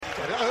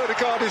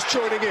Odegaard is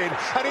joining in,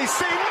 and he's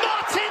seen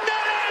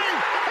Martinelli!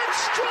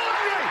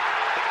 Extraordinary!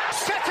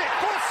 Set it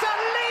for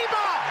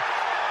Saliba!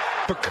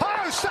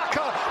 Bukayo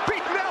Saka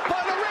beaten out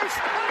by Lloris,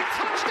 and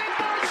touched in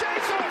by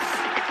Jesus!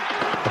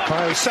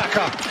 Bukayo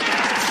Saka.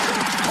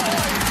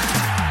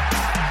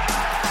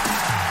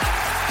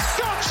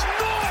 Such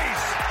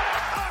noise!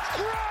 A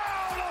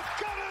growl of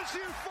Gunners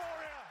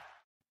euphoria!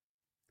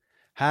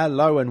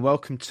 Hello and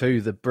welcome to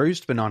the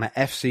Bruised Banana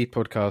FC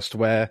podcast,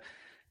 where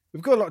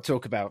we've got a lot to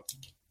talk about.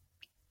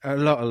 A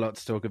lot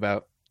to talk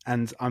about.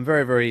 And I'm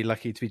very, very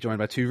lucky to be joined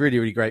by two really,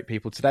 really great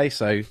people today.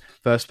 So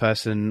first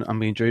person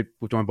we're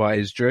joined by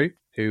is Drew,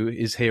 who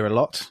is here a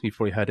lot. You've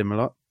probably heard him a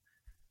lot.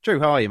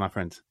 Drew, how are you, my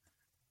friend?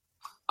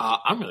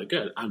 I'm really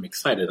good. I'm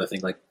excited. I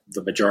think like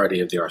the majority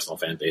of the Arsenal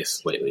fan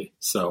base lately.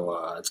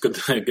 So it's good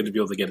to be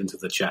able to get into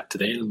the chat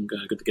today, and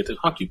good to get to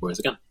talk to you boys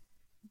again.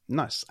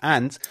 Nice.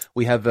 And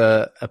we have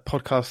a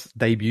podcast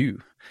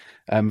debut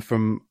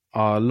from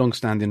our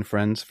long-standing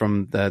friends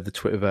from the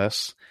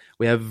Twitterverse.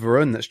 We have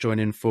Varun that's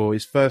joining for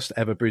his first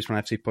ever Bruce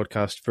Man FC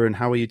podcast. Varun,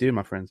 how are you doing,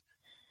 my friend?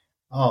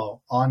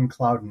 Oh, on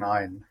cloud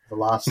nine. The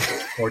last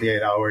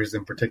 48 hours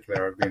in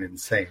particular have been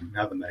insane,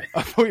 haven't they?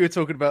 I thought you were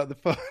talking about the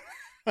phone.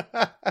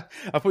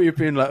 I thought you were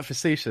being like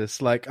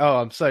facetious, like,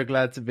 oh, I'm so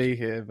glad to be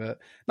here. But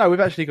no, we've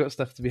actually got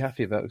stuff to be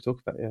happy about. We'll talk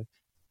about it,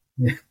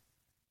 yeah.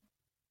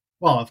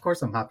 Well, of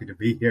course I'm happy to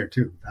be here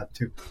too, that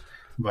too.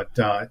 But,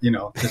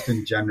 just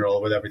in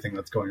general with everything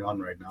that's going on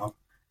right now.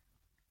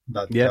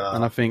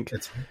 And I think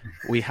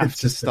we have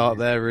to start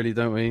there, really,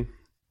 don't we?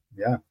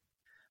 Yeah.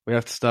 We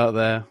have to start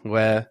there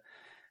where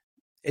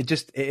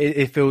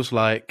it feels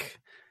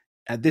like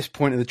at this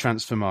point in the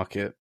transfer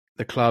market,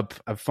 the club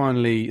have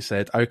finally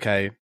said,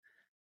 okay,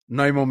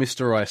 no more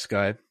Mr. Rice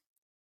guy,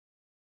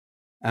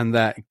 and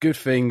that good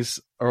things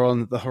are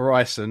on the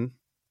horizon.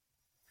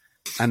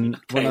 And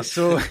when I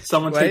saw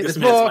someone take this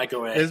man's mic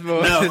away, there's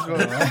more.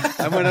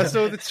 And when I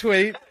saw the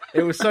tweet,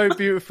 it was so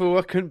beautiful.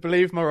 I couldn't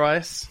believe my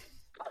rice.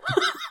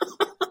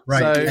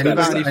 Right. So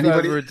without any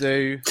further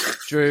ado,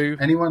 Drew,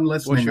 anyone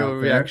listening, what's your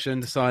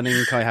reaction to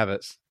signing Kai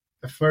Havertz?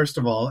 First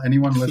of all,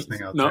 anyone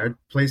listening out there,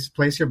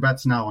 place your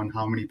bets now on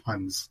how many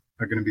puns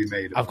are going to be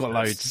made. I've got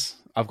loads.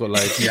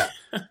 Yeah.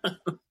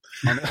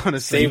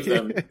 Honestly.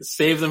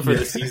 Save them for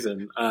the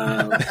season.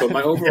 But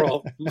my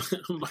overall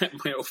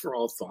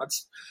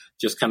thoughts,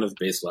 just kind of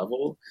base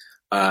level.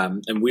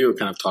 And we were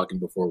kind of talking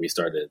before we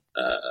started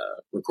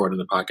recording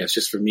the podcast.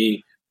 Just for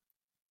me,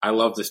 I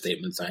love the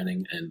statement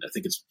signing, and I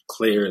think it's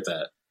clear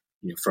that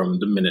from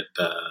the minute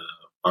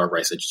our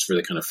Rice had just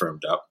really kind of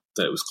firmed up,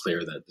 that it was clear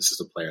that this is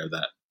a player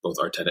that both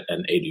Arteta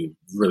and Edu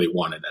really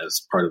wanted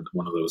as part of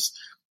one of those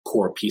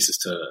core pieces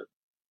to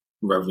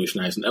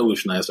revolutionize and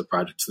evolutionize the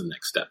project to the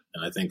next step.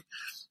 And I think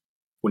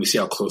when you see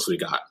how close we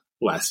got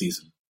last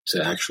season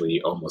to actually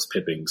almost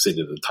pipping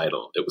City to the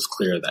title, it was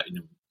clear that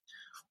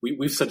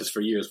we've said this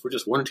for years. We're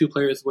just 1 or 2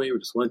 players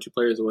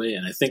away.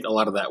 And I think a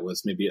lot of that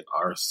was maybe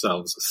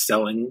ourselves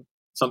selling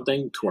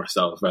something to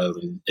ourselves rather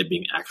than it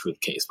being actually the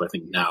case. But I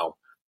think now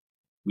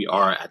we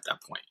are at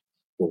that point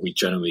where we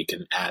generally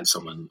can add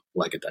someone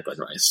like a Declan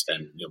Rice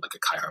and like a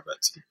Kai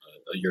Havertz,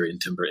 a Jurrien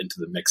Timber into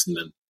the mix, and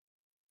then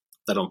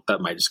that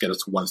might just get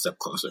us one step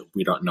closer.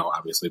 We don't know,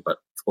 obviously, but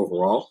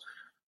overall,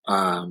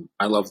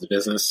 I love the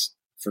business.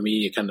 For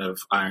me, it kind of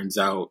irons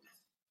out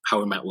how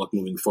we might look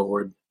moving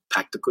forward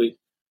tactically.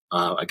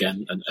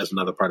 Again, as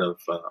another part of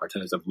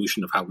Arteta's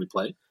evolution of how we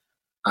play.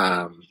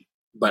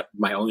 But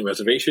my only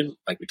reservation,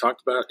 like we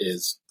talked about,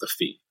 is the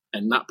fee.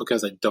 And not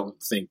because I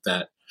don't think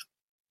that,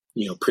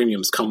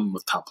 premiums come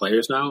with top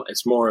players now.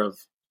 It's more of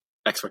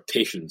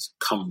expectations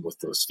come with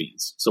those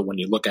fees. So when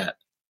you look at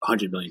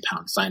 £100 million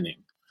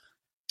signing,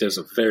 there's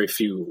a very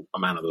few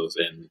amount of those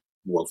in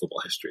world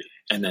football history.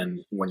 And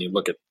then when you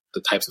look at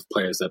the types of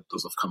players that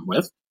those have come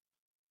with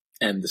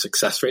and the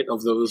success rate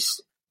of those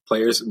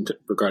players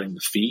regarding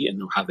the fee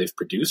and how they've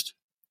produced,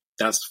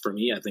 that's, for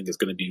me, I think is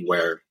going to be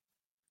where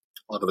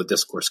a lot of the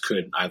discourse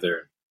could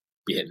either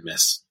be hit and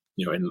miss,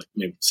 and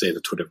maybe say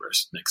the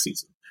Twitterverse next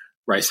season.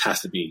 Rice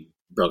has to be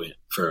brilliant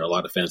for a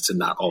lot of fans to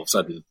not all of a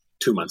sudden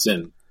 2 months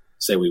in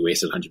say we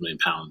wasted £100 million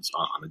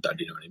on a dud,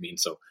 you know what I mean?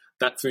 So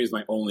that for me is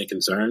my only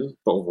concern.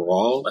 But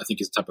overall, I think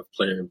he's the type of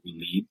player we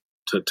need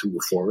to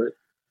move forward.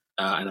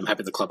 And I'm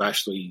happy the club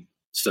actually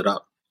stood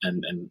up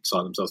and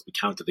saw themselves be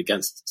counted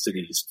against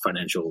City's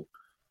financial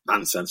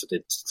nonsense that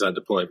they decided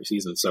to pull every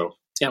season. So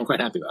yeah, I'm quite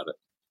happy about it.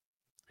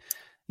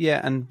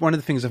 Yeah, and one of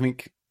the things I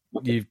think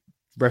you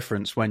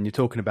reference when you're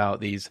talking about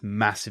these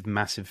massive,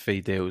 massive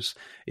fee deals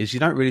is you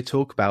don't really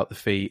talk about the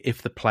fee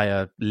if the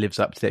player lives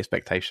up to the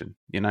expectation,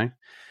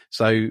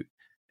 So,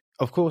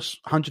 of course,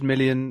 100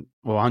 million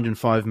or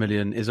 105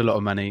 million is a lot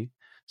of money.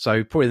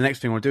 So probably the next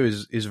thing I want to do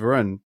is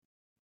Varun,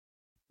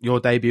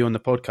 your debut on the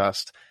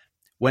podcast.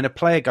 When a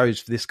player goes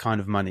for this kind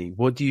of money,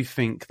 what do you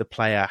think the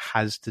player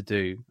has to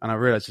do? And I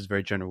realize it's a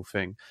very general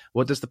thing.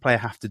 What does the player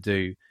have to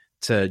do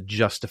to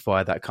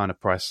justify that kind of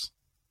price?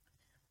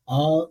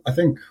 I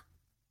think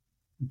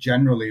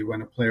generally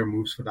when a player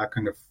moves for that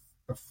kind of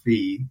a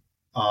fee,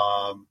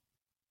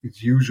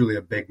 it's usually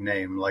a big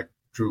name. Like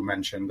Drew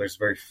mentioned, there's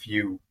very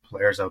few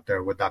players out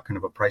there with that kind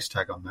of a price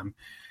tag on them.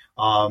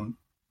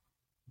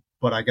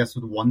 But I guess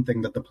the one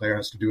thing that the player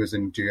has to do is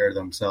endear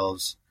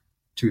themselves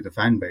to the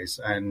fan base.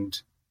 And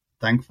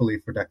thankfully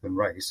for Declan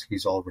Rice,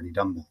 he's already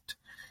done that.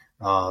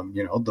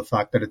 The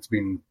fact that it's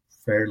been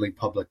fairly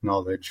public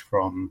knowledge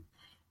from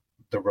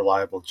the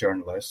reliable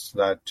journalists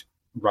that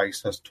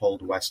Rice has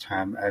told West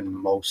Ham and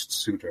most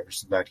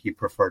suitors that he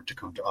preferred to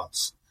come to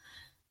us.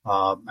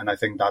 And I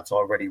think that's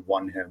already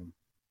won him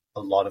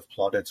a lot of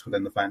plaudits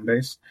within the fan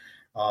base.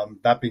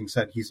 That being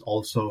said, he's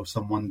also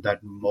someone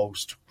that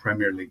most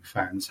Premier League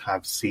fans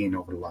have seen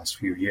over the last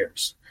few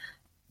years.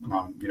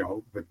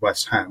 With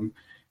West Ham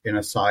in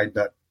a side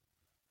that,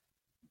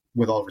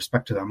 with all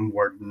respect to them,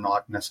 were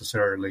not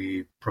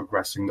necessarily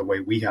progressing the way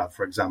we have,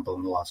 for example,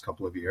 in the last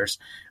couple of years,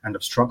 and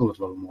have struggled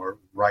a little more.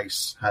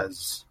 Rice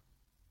has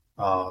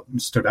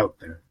stood out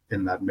there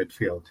in that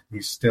midfield.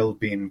 He's still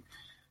been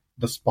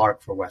the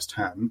spark for West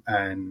Ham,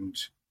 and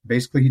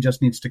basically he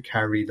just needs to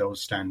carry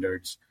those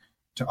standards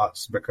to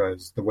us,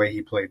 because the way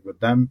he played with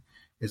them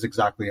is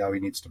exactly how he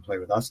needs to play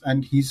with us.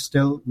 And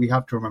we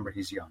have to remember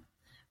he's young,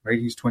 right?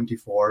 He's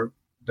 24.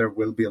 There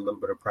will be a little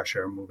bit of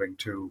pressure moving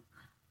to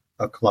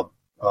a club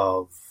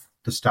of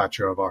the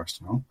stature of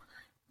Arsenal.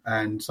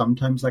 And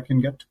sometimes that can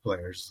get to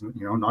players.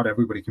 Not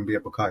everybody can be a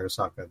Bukayo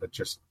Saka that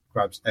just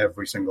grabs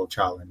every single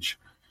challenge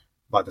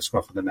by the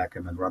scruff of the neck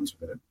and then runs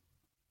with it.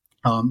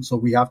 So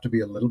we have to be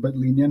a little bit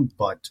lenient,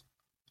 but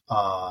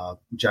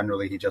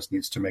generally he just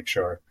needs to make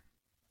sure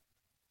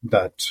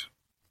that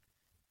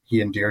he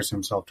endears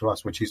himself to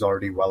us, which he's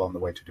already well on the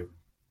way to do.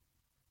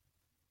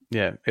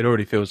 Yeah, it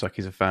already feels like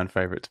he's a fan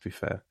favourite, to be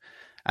fair.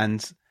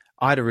 And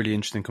I had a really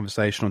interesting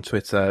conversation on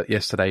Twitter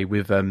yesterday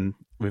with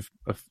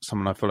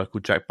someone I follow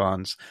called Jack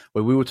Barnes,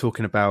 where we were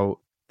talking about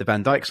the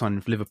Van Dijk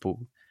signing for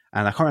Liverpool.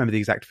 And I can't remember the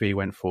exact fee he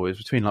went for. It was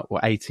between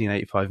 80 and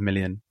 85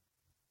 million.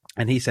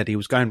 And he said he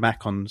was going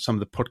back on some of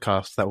the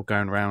podcasts that were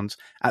going around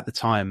at the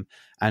time,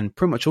 and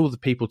pretty much all the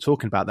people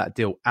talking about that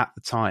deal at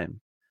the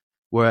time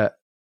were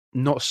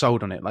not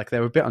sold on it. Like, they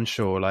were a bit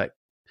unsure. Like,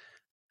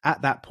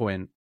 at that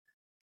point,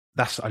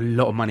 that's a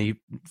lot of money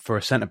for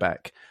a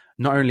centre-back.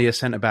 Not only a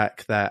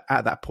centre-back that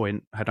at that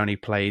point had only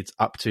played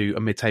up to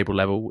a mid-table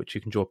level, which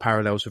you can draw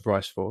parallels with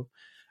Rice for,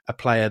 a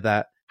player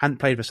that hadn't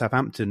played for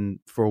Southampton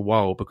for a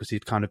while because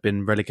he'd kind of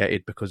been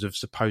relegated because of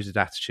supposed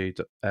attitude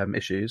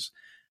issues.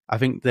 I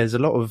think there's a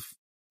lot of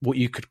what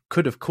you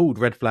could have called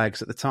red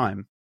flags at the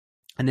time.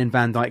 And then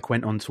Van Dijk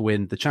went on to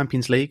win the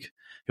Champions League.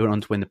 He went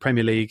on to win the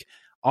Premier League.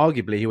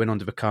 Arguably, he went on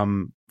to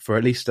become, for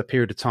at least a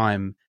period of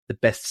time, the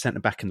best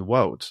centre-back in the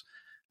world.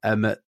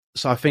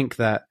 So I think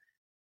that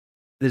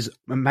there's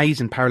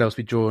amazing parallels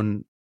to be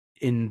drawn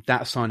in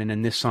that signing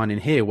and this signing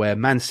here, where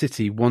Man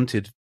City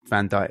wanted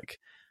Van Dijk,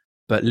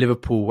 but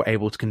Liverpool were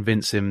able to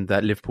convince him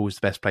that Liverpool was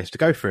the best place to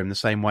go for him, the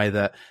same way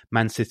that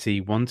Man City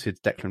wanted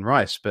Declan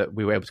Rice, but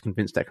we were able to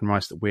convince Declan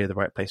Rice that we're the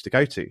right place to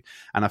go to.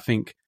 And I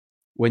think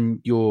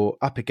when you're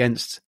up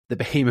against the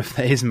behemoth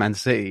that is Man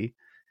City,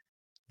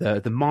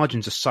 the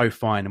margins are so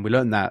fine. And we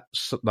learned that,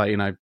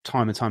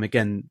 time and time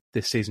again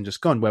this season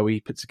just gone, where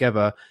we put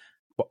together,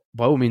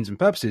 by all means and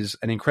purposes,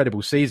 an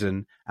incredible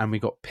season, and we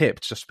got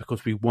pipped just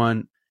because we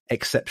weren't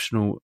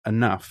exceptional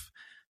enough.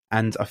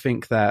 And I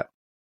think that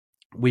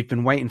we've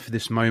been waiting for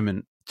this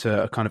moment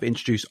to kind of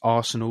introduce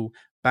Arsenal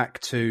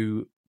back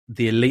to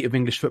the elite of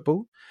English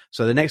football.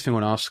 So the next thing I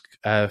want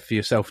to ask for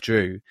yourself,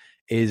 Drew,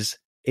 is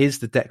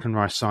the Declan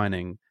Rice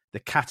signing the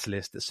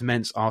catalyst that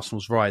cements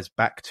Arsenal's rise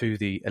back to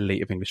the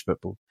elite of English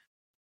football?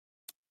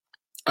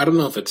 I don't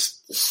know if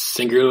it's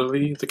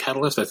singularly the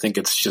catalyst. I think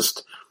it's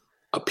just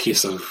a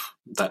piece of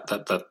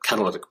that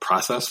catalytic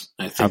process.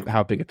 I think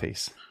how big a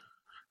piece?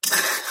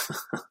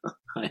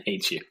 I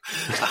hate you.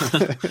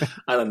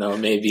 I don't know.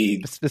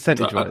 Maybe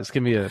percentage-wise.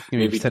 Give me a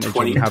percentage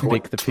 20, on how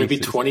big the piece maybe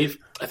is. 20.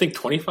 I think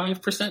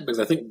 25%, because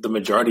I think the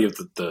majority of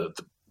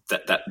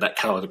that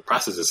catalytic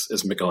process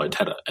is Mikel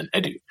Arteta and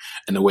Edu,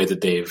 and the way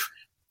that they've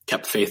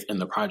kept faith in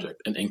the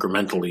project and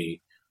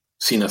incrementally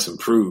seen us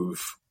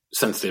improve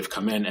since they've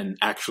come in, and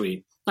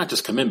actually not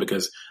just come in,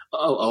 because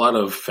a lot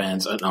of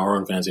fans, and our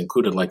own fans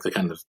included, like to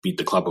kind of beat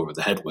the club over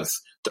the head with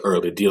the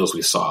early deals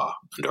we saw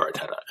under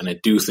Arteta. And I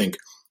do think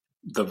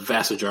the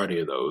vast majority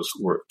of those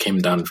came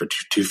down for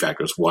two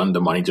factors. One,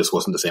 the money just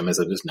wasn't the same as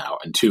it is now.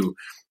 And two,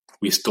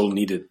 we still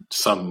needed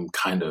some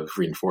kind of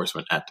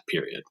reinforcement at the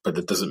period. But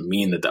that doesn't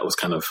mean that was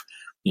kind of,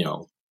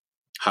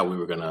 how we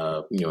were going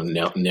to,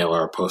 nail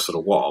our post to the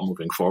wall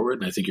moving forward.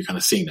 And I think you're kind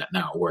of seeing that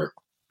now, where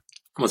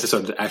once they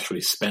started to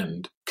actually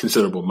spend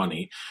considerable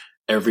money,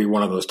 every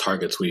one of those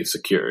targets we've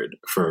secured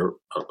for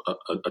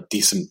a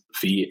decent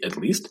fee, at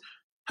least,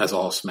 has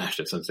all smashed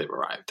it since they've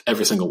arrived.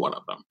 Every single one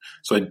of them.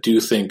 So I do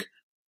think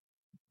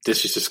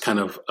this is just kind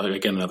of,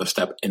 again, another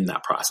step in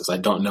that process. I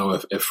don't know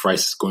if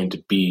Rice is going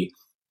to be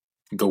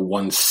the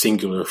one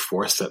singular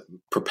force that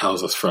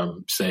propels us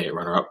from, say,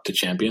 runner-up to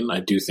champion. I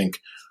do think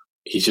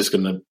he's just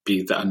going to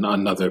be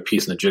another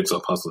piece in the jigsaw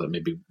puzzle that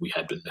maybe we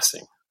had been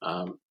missing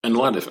in a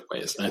lot of different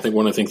ways. And I think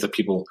one of the things that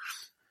people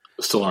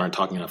still aren't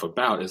talking enough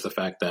about is the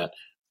fact that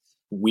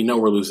we know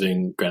we're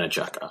losing Granit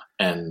Xhaka,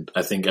 and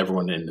I think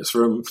everyone in this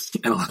room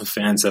and a lot of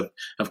fans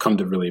have come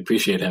to really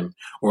appreciate him,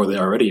 or they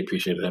already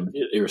appreciated him,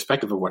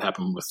 irrespective of what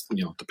happened with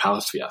the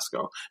Palace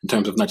fiasco, in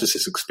terms of not just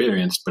his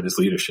experience, but his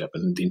leadership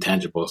and the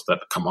intangibles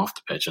that come off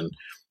the pitch. And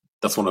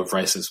that's one of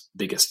Rice's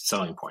biggest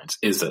selling points,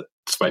 is that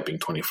despite being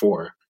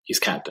 24, he's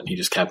captain. He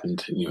just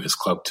captained his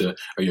club to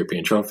a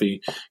European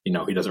trophy. He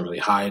doesn't really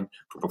hide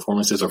from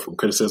performances or from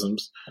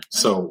criticisms.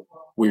 So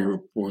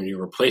when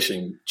you're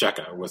replacing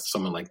Xhaka with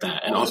someone like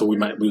that, and also we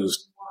might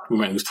lose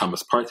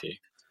Thomas Partey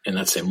in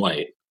that same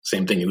light.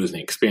 Same thing, you're losing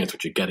experience,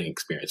 but you're getting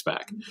experience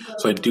back.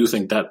 So I do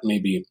think that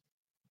maybe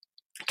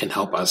can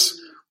help us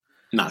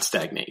not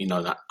stagnate,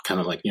 not kind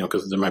of like,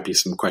 because there might be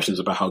some questions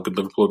about how good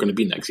Liverpool are going to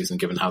be next season,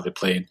 given how they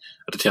played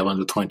at the tail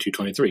end of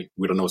 22-23.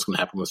 We don't know what's going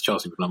to happen with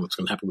Chelsea. We don't know what's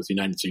going to happen with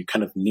United. So you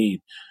kind of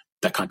need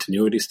that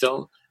continuity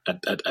still.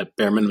 At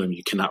bare minimum,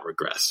 you cannot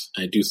regress.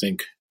 And I do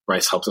think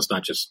Rice helps us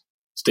not just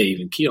stay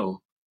even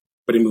keel,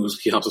 but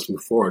he helps us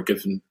move forward,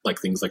 given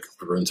things like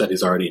Varun said,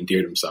 he's already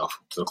endeared himself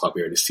to the club.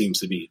 He already seems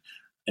to be,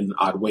 in an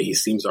odd way, he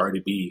seems to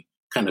already be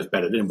kind of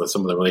bedded in with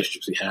some of the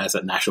relationships he has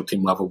at national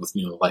team level with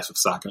the likes of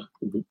Saka,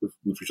 which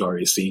we've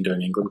already seen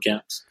during England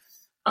camps.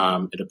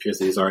 It appears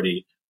that he's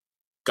already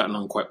gotten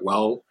on quite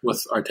well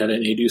with Arteta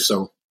and Edu.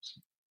 So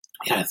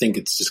yeah, I think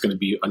it's just going to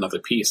be another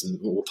piece, and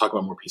we'll talk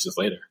about more pieces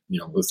later,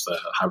 with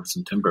Havertz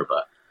and Timber.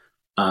 But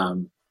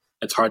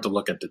it's hard to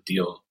look at the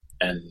deal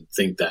and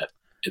think that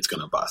it's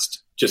going to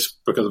bust, just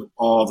because of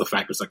all the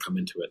factors that come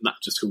into it, not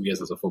just who he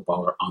is as a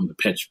footballer on the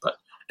pitch, but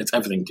it's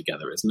everything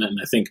together, isn't it? And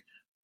I think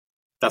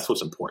that's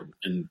what's important.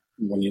 And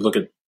when you look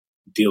at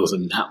deals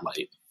in that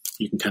light,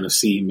 you can kind of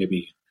see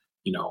maybe,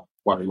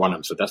 why we want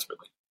him so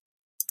desperately.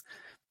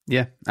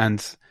 Yeah,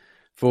 and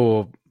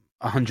for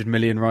 100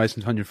 million rising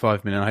to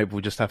 105 million, I hope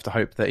we'll just have to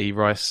hope that he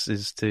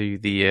rises to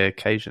the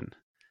occasion.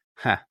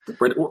 Ha.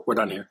 We're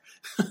done here.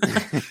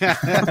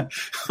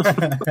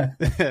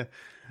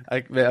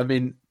 I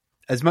mean,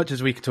 as much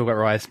as we can talk about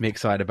Rice, me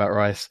excited about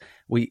Rice,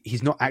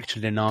 he's not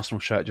actually in an Arsenal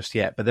shirt just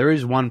yet, but there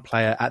is one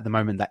player at the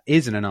moment that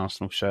is in an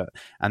Arsenal shirt,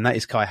 and that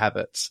is Kai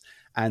Havertz.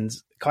 And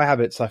Kai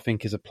Havertz, I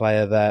think, is a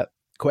player that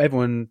caught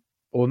everyone,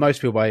 or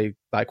most people,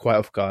 by quite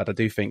off guard. I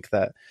do think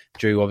that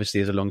Drew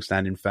obviously is a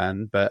long-standing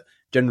fan, but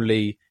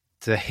generally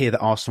to hear that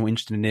Arsenal were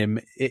interested in him,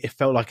 it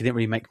felt like it didn't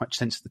really make much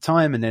sense at the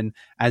time. And then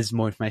as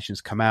more information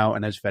has come out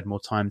and as we've had more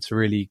time to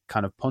really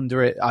kind of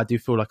ponder it, I do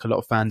feel like a lot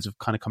of fans have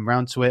kind of come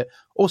around to it.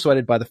 Also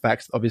added by the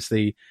fact that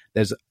obviously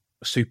there's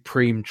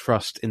supreme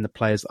trust in the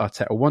players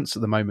Arteta wants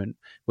at the moment,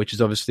 which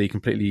is obviously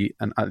completely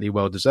and utterly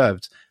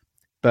well-deserved.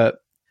 But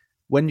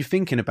when you're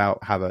thinking about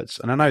Havertz,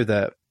 and I know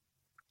that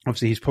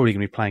obviously he's probably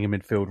going to be playing in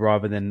midfield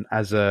rather than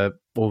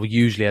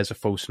usually as a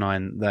false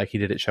nine like he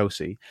did at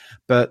Chelsea,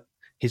 but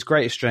his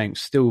greatest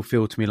strengths still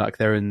feel to me like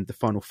they're in the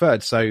final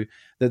third. So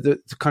the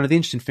kind of the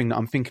interesting thing that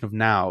I'm thinking of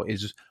now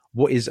is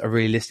what is a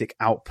realistic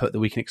output that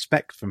we can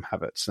expect from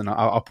Havertz? And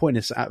I'll point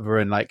this at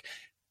Varun,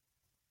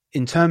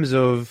 in terms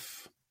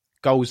of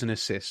goals and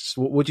assists,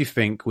 what do you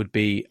think would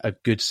be a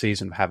good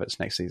season for Havertz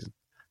next season?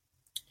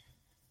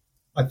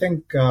 I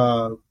think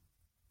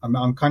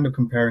I'm kind of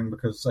comparing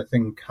because I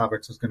think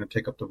Havertz is going to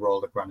take up the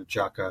role that Granit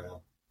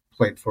Xhaka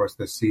played for us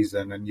this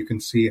season. And you can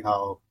see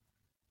how,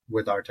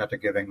 with Arteta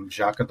giving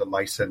Xhaka the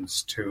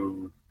license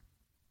to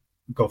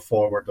go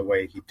forward the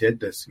way he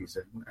did this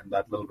season and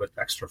that little bit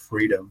extra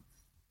freedom,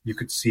 you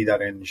could see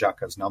that in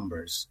Xhaka's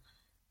numbers.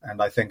 And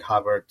I think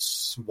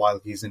Havertz, while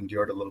he's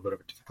endured a little bit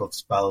of a difficult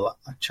spell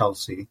at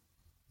Chelsea,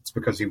 it's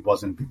because he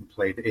wasn't being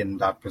played in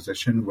that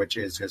position, which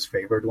is his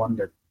favoured one,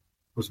 that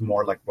was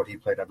more like what he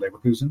played at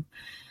Leverkusen.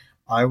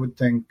 I would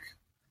think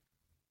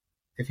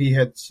if he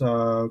hits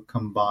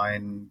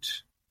combined,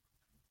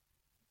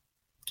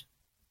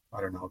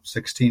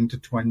 16 to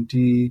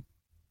 20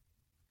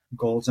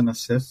 goals and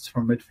assists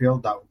from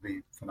midfield, that would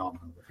be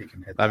phenomenal if he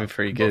can hit. That'd be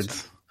pretty good.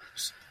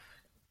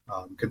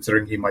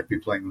 Considering he might be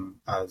playing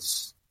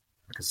as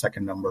a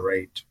second number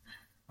 8,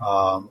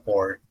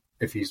 or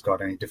if he's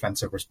got any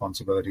defensive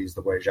responsibilities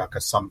the way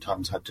Xhaka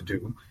sometimes had to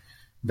do,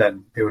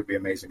 then it would be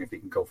amazing if he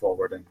can go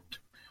forward and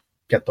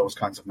get those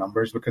kinds of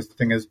numbers. Because the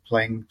thing is,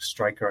 playing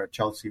striker at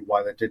Chelsea,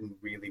 while it didn't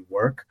really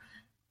work,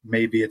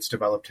 maybe it's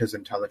developed his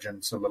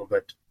intelligence a little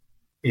bit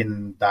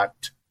in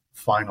that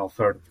final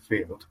third of the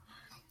field.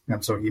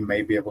 And so he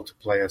may be able to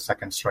play a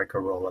second striker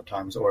role at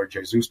times, or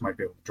Jesus might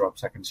be able to drop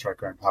second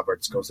striker and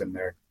Havertz goes in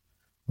there.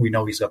 We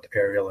know he's got the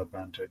aerial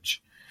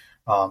advantage,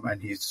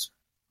 and he's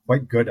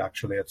quite good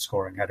actually at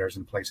scoring headers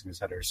and placing his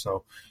headers.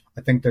 So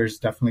I think there's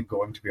definitely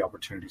going to be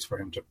opportunities for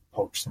him to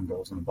poach some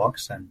goals in the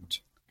box, and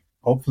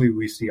hopefully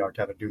we see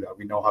Arteta do that.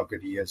 We know how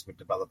good he is with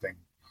developing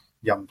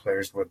young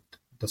players with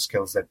the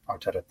skills that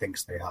Arteta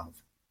thinks they have.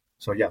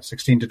 So yeah,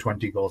 16 to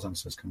 20 goals and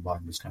assists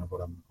combined is kind of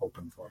what I'm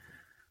hoping for.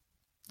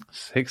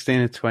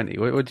 16 to 20.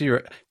 What do you,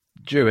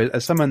 Drew,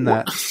 as someone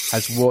that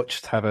has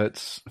watched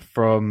Havertz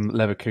from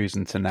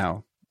Leverkusen to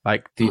now,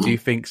 do you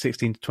think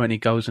 16 to 20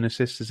 goals and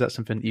assists, is that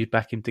something that you'd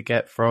back him to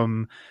get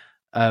from?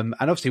 And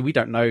obviously we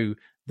don't know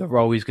the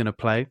role he's going to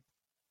play,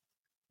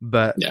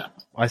 but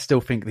I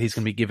still think that he's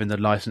going to be given the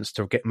license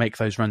to make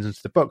those runs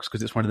into the box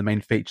because it's one of the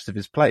main features of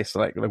his play. So,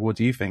 like, what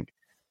do you think?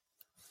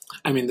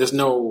 I mean, there's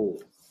no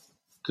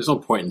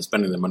point in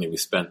spending the money we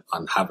spent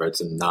on Havertz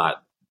and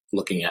not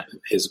looking at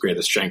his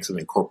greatest strengths and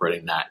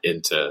incorporating that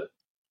into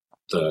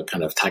the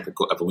kind of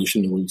tactical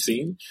evolution we've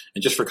seen.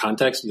 And just for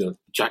context,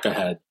 Xhaka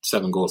had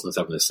 7 goals and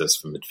 7 assists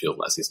from midfield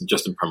last season,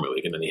 just in Premier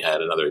League, and then he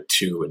had another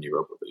 2 in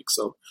Europa League.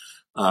 So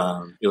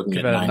you're looking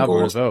at 9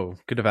 goals. As well.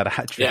 Could have had a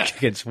hat trick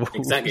against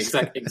Wolves.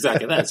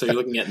 Exactly that. So you're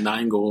looking at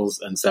 9 goals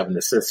and 7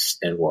 assists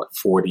in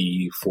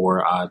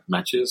 44 odd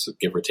matches,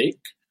 give or take.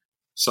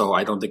 So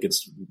I don't think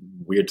it's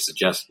weird to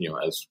suggest,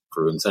 as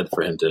Varun said,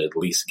 for him to at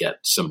least get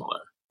similar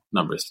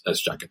numbers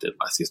as Xhaka did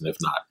last season, if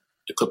not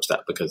eclipse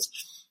that, because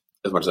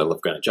as much as I love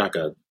Granit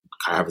Xhaka,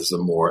 Kai Havertz is a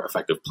more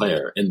effective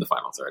player in the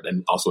final third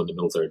and also in the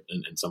middle third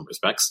in some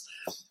respects.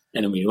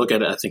 And when you look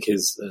at it, I think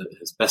his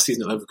best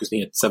season at Leverkusen,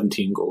 he had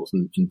 17 goals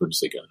in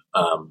Bundesliga.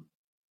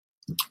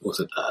 Was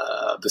it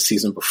the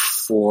season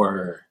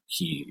before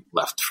he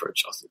left for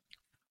Chelsea?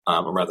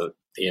 Or rather,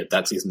 he had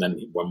that season, then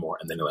he won more,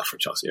 and then he left for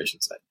Chelsea, I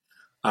should say.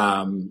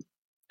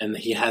 And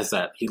he has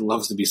that. He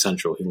loves to be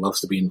central. He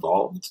loves to be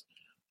involved.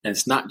 And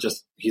he's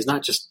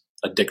not just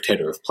a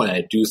dictator of play.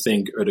 I do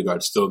think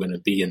Ødegaard's still going to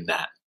be in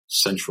that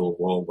central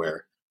role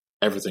where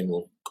everything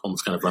will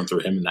almost kind of run through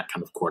him in that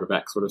kind of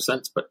quarterback sort of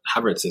sense. But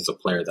Havertz is a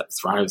player that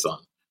thrives on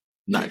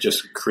not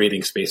just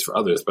creating space for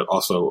others, but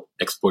also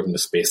exploiting the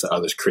space that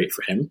others create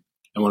for him.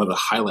 And one of the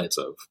highlights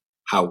of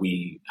how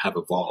we have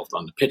evolved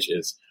on the pitch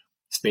is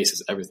space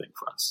is everything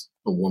for us.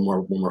 When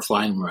we're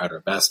flying, we're at our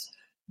best.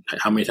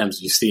 How many times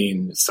have you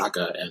seen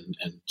Saka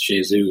and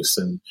Jesus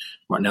and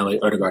Martinelli,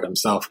 Ødegaard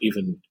himself,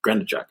 even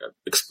Granit Xhaka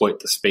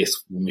exploit the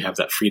space when we have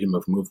that freedom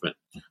of movement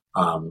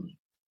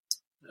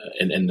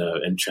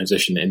in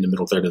transition in the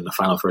middle third and the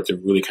final third to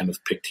really kind of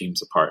pick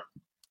teams apart.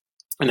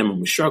 And then when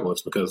we struggle,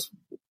 it's because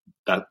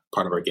that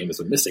part of our game is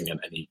missing at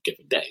any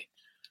given day.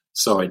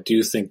 So I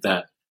do think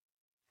that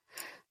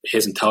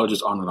his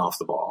intelligence on and off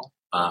the ball,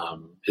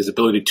 his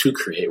ability to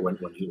create when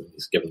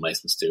he's given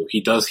license to,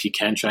 he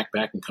can track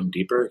back and come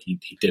deeper. He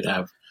did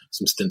have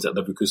some stints at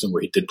Leverkusen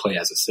where he did play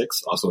as a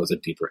 6, also as a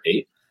deeper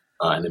 8,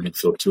 in the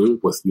midfield too,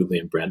 with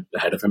Julian Brandt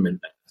ahead of him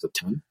as a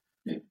 10.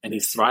 And he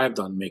thrived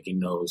on making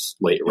those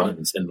late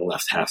runs in the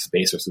left half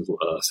space versus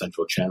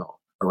central channel,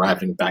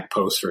 arriving back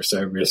post for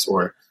service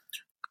or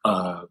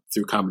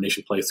through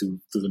combination play through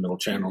the middle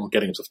channel,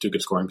 getting himself to a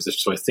good scoring position.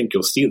 So I think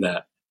you'll see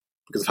that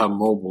because of how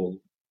mobile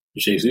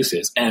Jesus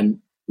is, and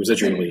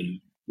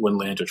residually when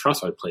Leandro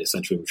Trossard plays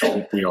centrally,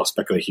 which we all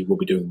speculate he will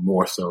be doing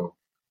more so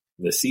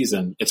this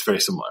season, it's very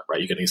similar, right?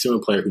 You're getting a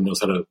similar player who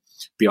knows how to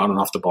be on and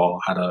off the ball,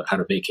 how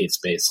to vacate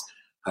space,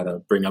 how to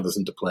bring others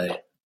into play.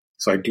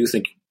 So I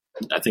think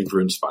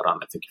Varun's spot on.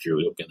 I think if you're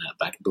looking at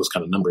that, those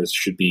kind of numbers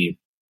should be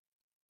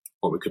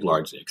what we could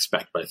largely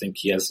expect. But I think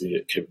he has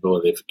the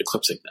capability of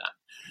eclipsing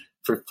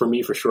that. For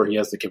me, for sure, he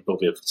has the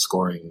capability of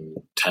scoring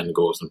 10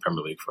 goals in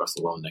Premier League for us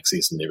alone next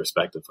season,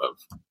 irrespective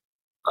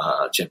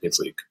of Champions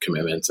League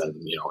commitments. And,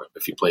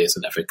 if he plays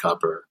an FA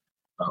Cup or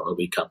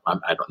League Cup,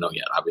 I don't know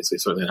yet, obviously.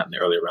 Certainly not in the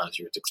earlier rounds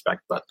you would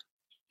expect, but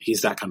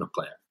he's that kind of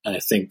player. And I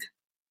think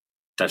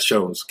that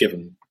shows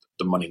given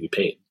the money we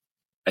paid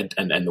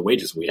and the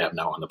wages we have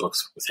now on the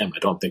books with him. I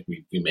don't think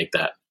we make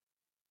that,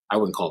 I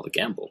wouldn't call it a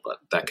gamble, but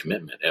that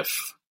commitment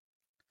if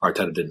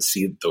Arteta didn't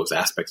see those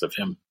aspects of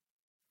him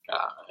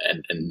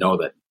and know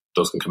that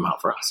those can come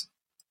out for us.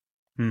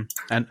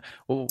 And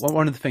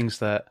one of the things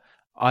that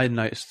I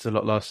noticed a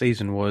lot last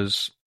season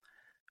was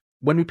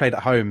when we played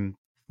at home,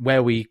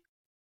 where we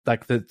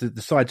like the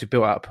sides we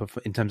built up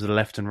in terms of the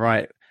left and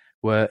right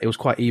it was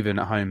quite even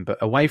at home, but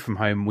away from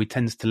home we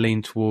tended to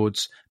lean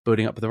towards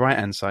building up the right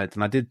hand side.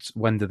 And I did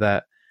wonder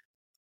that,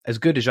 as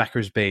good as Xhaka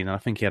has been, and I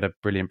think he had a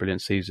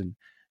brilliant season,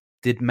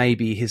 did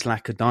maybe his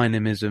lack of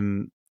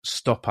dynamism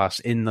stop us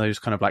in those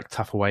kind of like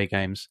tough away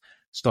games,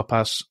 stop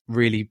us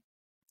really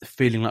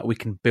feeling like we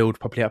can build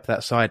properly up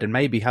that side? And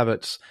maybe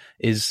Havertz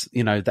is,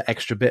 the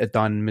extra bit of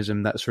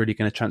dynamism that's really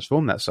going to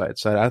transform that side.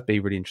 So that'd be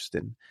really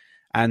interesting.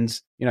 And,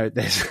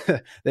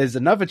 there's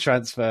another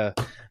transfer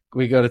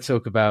we got to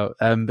talk about,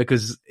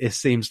 because it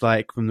seems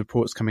like from the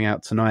reports coming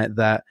out tonight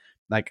that,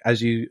 like,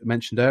 as you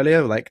mentioned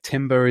earlier, like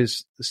Timber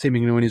is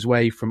seemingly on his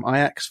way from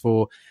Ajax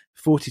for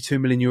 42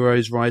 million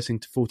euros, rising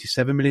to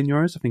 47 million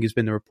euros, I think has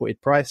been the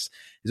reported price.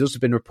 There's also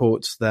been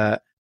reports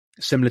that,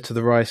 similar to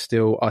the Rice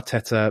deal,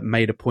 Arteta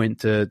made a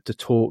point to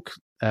talk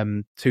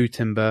to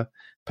Timber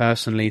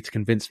personally to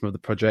convince him of the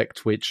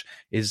project, which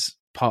is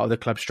part of the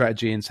club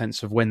strategy in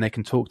sense of when they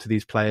can talk to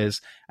these players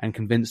and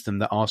convince them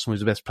that Arsenal is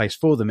the best place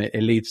for them. It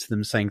leads to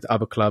them saying to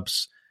other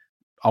clubs,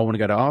 I want to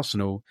go to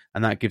Arsenal,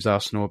 and that gives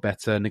Arsenal a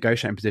better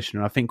negotiating position.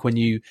 And I think when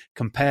you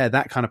compare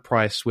that kind of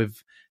price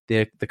with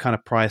the kind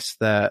of price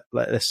that,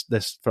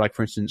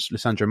 for instance,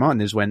 Lisandro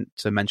Martinez went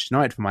to Manchester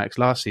United for Ajax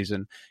last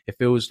season, it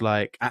feels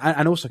like,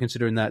 and also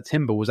considering that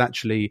Timber was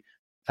actually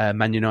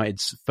Man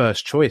United's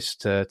first choice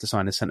to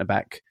sign a centre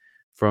back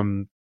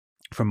from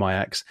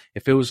Ajax,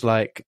 it feels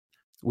like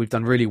we've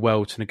done really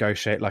well to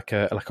negotiate like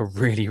a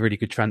really, really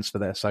good transfer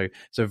there. So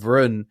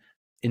Varane,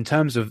 in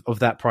terms of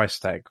that price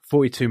tag,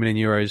 42 million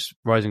euros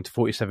rising to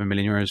 47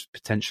 million euros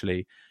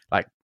potentially,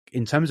 like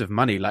in terms of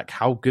money, like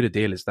how good a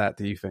deal is that,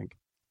 do you think?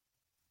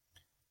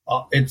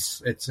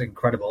 It's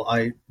incredible.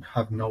 I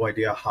have no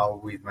idea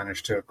how we've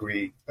managed to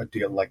agree a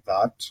deal like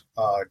that,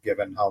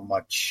 given how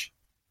much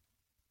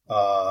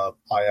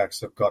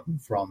Ajax have gotten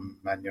from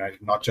Man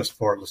United, not just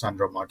for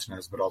Lisandro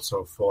Martinez, but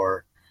also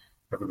for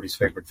everybody's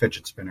favorite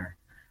fidget spinner.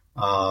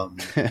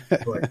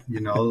 Like,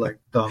 you know, like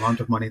the amount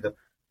of money that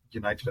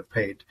United have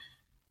paid,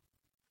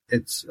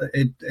 it's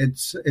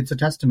a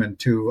testament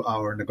to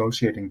our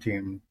negotiating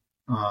team,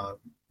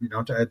 you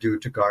know, to Edu,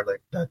 to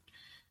Garlic, that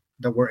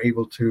we're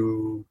able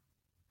to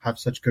have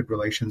such good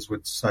relations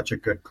with such a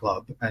good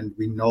club, and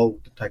we know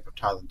the type of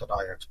talent that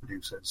Ajax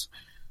produces,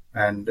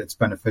 and it's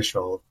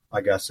beneficial.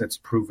 I guess it's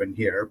proven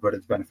here, but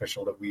it's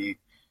beneficial that we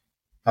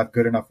have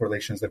good enough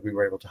relations that we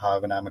were able to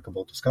have an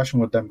amicable discussion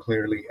with them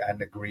clearly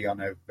and agree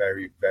on a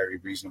very, very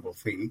reasonable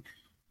fee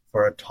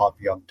for a top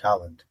young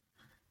talent.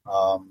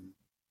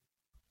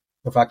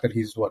 The fact that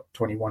he's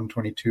 21,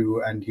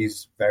 22, and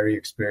he's very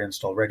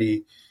experienced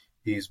already.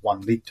 He's won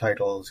league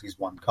titles. He's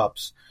won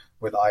cups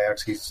with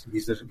Ajax.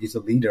 He's a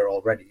leader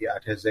already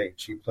at his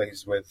age. He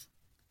plays with,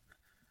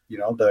 you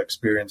know, the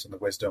experience and the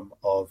wisdom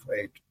of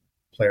a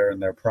player in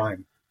their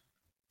prime.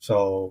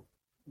 So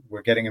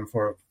we're getting him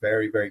for a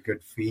very, very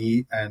good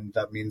fee, and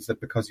that means that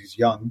because he's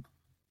young,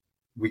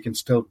 we can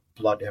still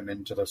blood him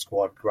into the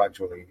squad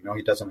gradually. You know,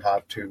 he doesn't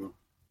have to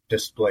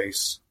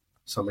displace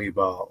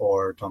Saliba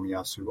or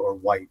Tomiyasu or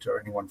White or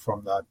anyone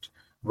from that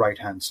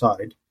right-hand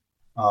side.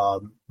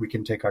 We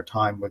can take our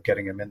time with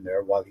getting him in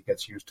there while he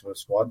gets used to the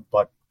squad,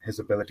 but his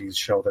abilities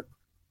show that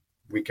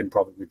we can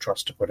probably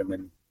trust to put him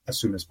in as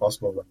soon as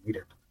possible when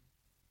needed.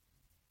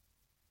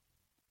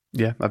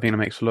 Yeah, I think that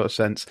makes a lot of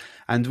sense.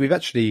 And we've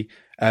actually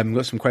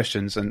got some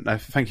questions, and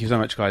thank you so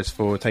much, guys,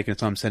 for taking the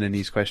time sending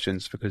these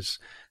questions, because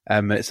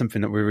it's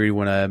something that we really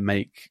want to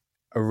make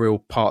a real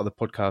part of the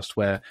podcast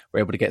where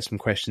we're able to get some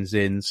questions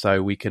in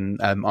so we can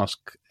ask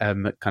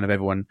kind of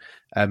everyone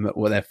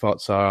what their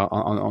thoughts are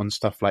on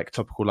stuff like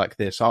topical like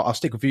this. I'll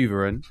stick with you,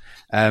 Varun.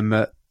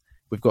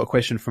 We've got a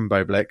question from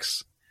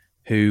Boblex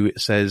who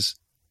says,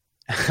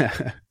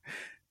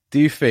 do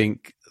you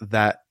think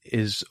that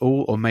is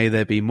all, or may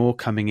there be more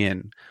coming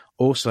in?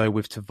 Also,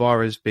 with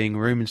Tavares being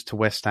rumoured to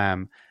West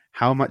Ham,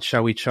 how much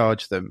shall we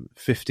charge them?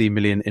 50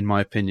 million, in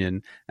my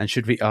opinion. And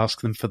should we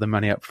ask them for the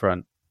money up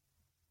front?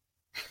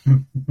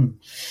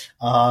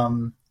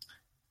 I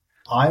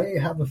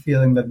have a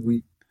feeling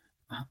that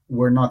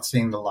we're not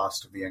seeing the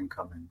last of the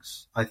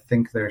incomings. I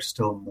think there's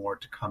still more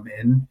to come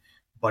in,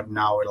 but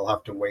now it'll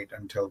have to wait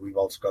until we've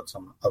also got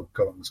some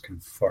outgoings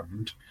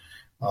confirmed.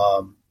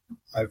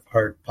 I've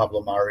heard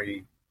Pablo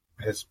Mari,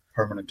 his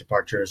permanent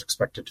departure is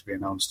expected to be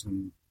announced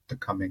in the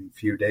coming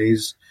few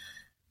days.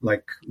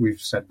 Like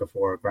we've said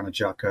before, Granit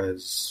Xhaka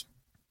has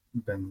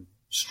been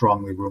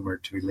strongly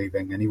rumored to be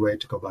leaving anyway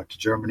to go back to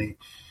Germany.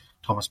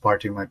 Thomas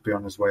Partey might be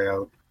on his way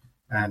out.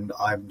 And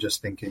I'm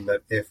just thinking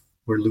that if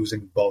we're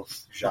losing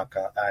both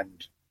Xhaka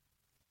and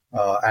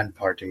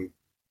Partey,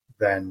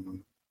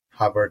 then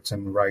Havertz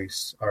and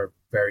Rice are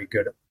very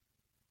good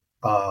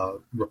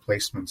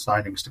replacement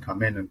signings to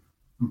come in and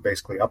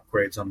basically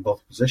upgrades on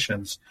both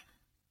positions.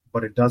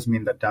 But it does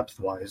mean that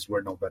depth-wise,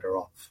 we're no better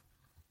off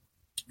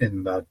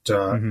in that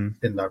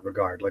in that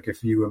regard. Like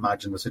if you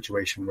imagine the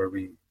situation where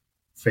we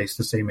face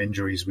the same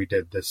injuries we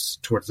did this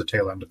towards the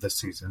tail end of this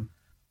season,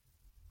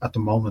 at the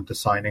moment the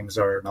signings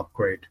are an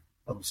upgrade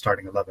of the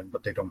starting 11,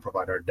 but they don't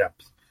provide our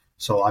depth.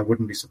 So I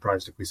wouldn't be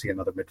surprised if we see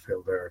another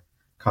midfielder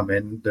come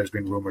in. There's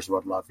been rumours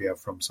about Lavia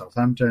from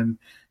Southampton.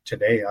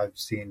 Today I've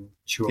seen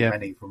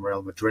Tchouameni from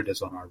Real Madrid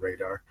is on our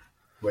radar,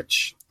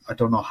 which I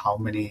don't know how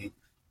many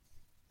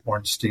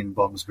Ornstein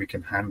bums we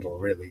can handle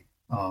really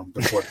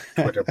before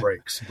Twitter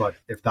breaks. But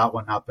if that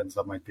one happens,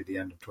 that might be the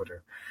end of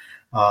Twitter.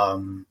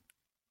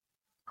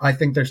 I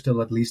think there's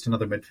still at least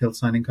another midfield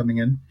signing coming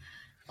in.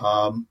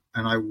 And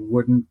I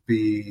wouldn't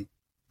be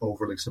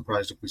overly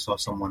surprised if we saw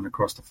someone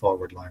across the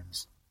forward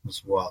lines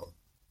as well.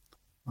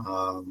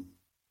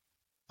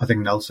 I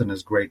think Nelson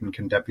is great and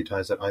can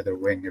deputize at either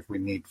wing if we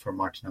need for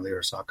Martinelli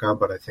or Saka,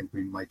 but I think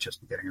we might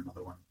just be getting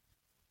another one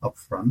up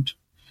front.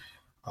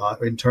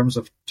 In terms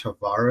of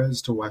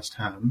Tavares to West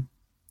Ham,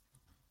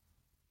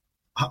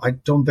 I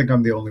don't think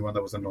I'm the only one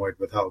that was annoyed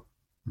with how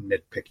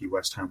nitpicky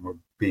West Ham were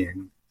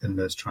being in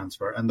this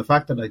transfer. And the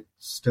fact that I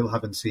still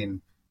haven't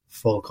seen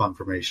full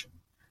confirmation.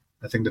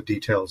 I think the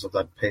details of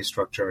that pay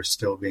structure are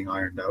still being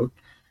ironed out,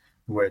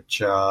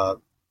 which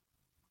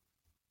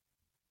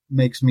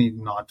makes me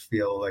not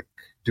feel like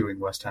doing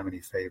West Ham any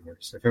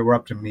favors. If it were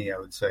up to me, I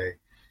would say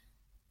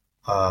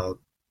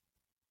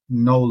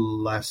no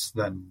less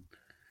than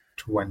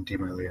 20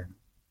 million.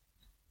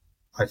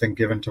 I think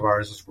given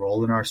Tavares'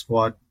 role in our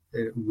squad,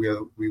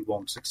 we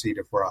won't succeed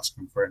if we're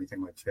asking for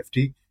anything like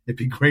 50. It'd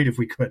be great if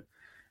we could.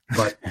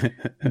 But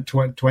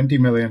 20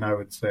 million, I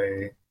would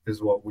say,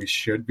 is what we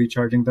should be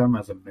charging them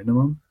as a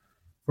minimum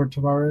for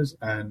Tavares.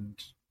 And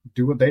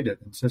do what they did.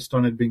 Insist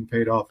on it being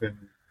paid off in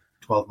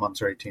 12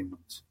 months or 18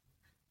 months.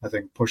 I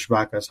think push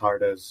back as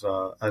hard as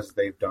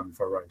they've done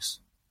for Rice.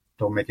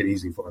 Don't make it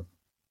easy for them.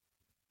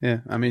 Yeah,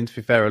 I mean, to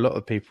be fair, a lot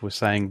of people were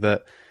saying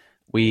that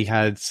we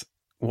had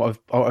what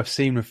I've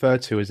seen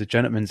referred to as a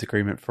gentleman's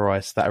agreement for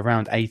Rice, that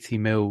around 80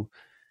 mil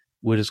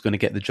was going to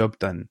get the job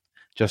done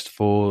just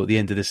for the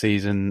end of the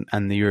season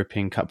and the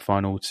European Cup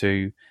final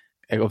to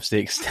obviously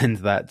extend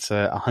that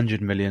to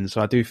 100 million.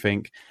 So I do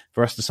think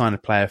for us to sign a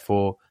player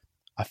for,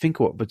 I think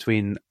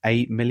between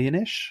 8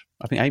 million-ish,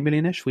 I think 8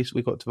 million-ish we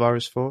got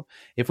Tavares for.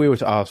 If we were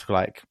to ask for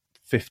like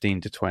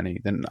 15 to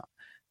 20, then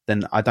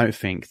I don't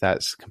think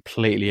that's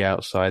completely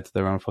outside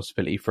the realm of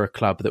possibility for a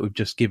club that we've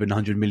just given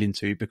 100 million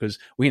to, because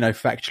we know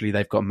factually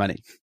they've got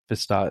money for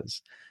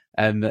starters.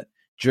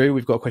 Drew,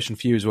 we've got a question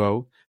for you as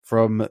well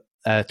from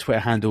Twitter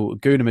handle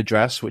Guna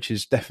Madras, which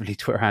is definitely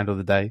Twitter handle of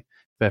the day.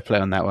 Fair play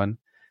on that one.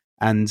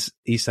 And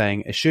he's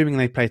saying, assuming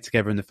they play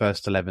together in the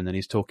first 11, and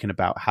he's talking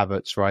about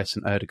Havertz, Rice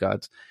and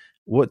Ødegaard,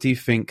 what do you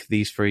think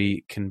these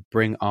three can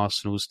bring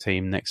Arsenal's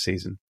team next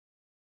season?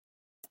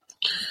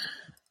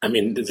 I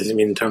mean, does he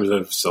mean in terms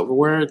of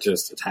silverware,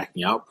 just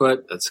attacking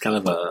output? That's kind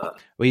of a...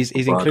 Well, he's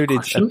included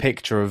question. A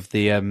picture of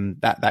the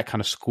that kind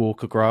of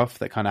squawker graph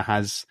that kind of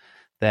has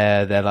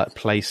their like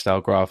play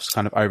style graphs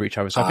kind of over each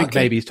other. So I think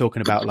maybe he's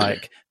talking about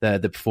like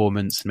the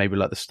performance, maybe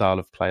like the style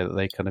of play that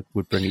they kind of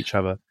would bring each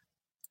other.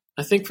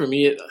 I think for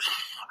me,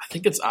 I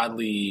think it's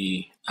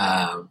oddly,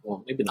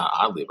 well, maybe not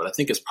oddly, but I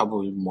think it's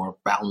probably more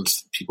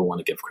balanced than people want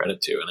to give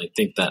credit to. And I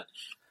think that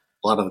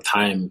a lot of the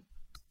time,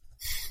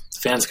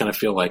 fans kind of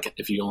feel like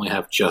if you only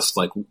have just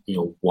like,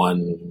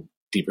 one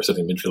deeper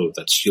sitting midfielder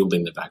that's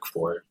shielding the back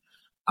four,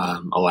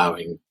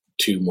 allowing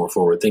two more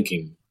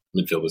forward-thinking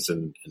midfielders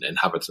in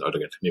Havertz and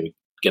Ødegaard to maybe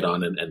get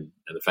on and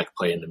affect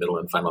play in the middle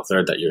and final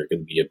third, that you're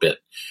going to be a bit,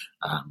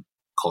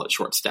 call it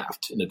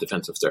short-staffed in the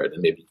defensive third,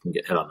 and maybe you can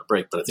get hit on the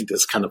break. But I think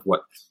this is kind of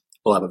what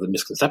a lot of the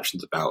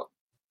misconceptions about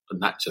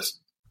not just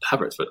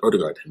Havertz, but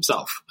Ødegaard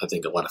himself, I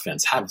think a lot of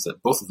fans have, is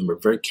that both of them are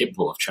very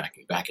capable of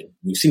tracking back. And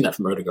we've seen that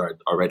from Ødegaard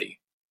already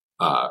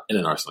in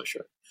an Arsenal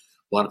shirt.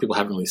 A lot of people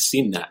haven't really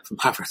seen that from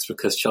Havertz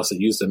because Chelsea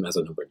used him as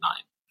a number 9.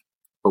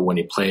 But when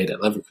he played at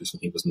Leverkusen,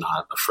 he was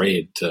not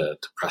afraid to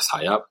press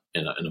high up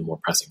in a more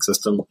pressing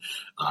system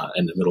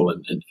in the middle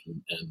and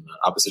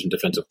opposition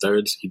defensive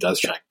thirds. He does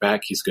track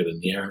back. He's good in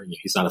the air.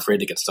 He's not afraid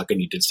to get stuck in.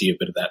 You did see a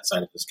bit of that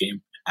side of his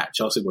game at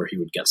Chelsea where he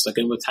would get stuck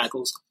in with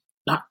tackles.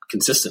 Not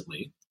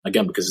consistently,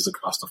 again, because he's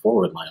across the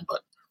forward line,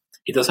 but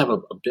he does have a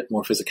bit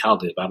more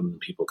physicality about him than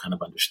people kind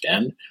of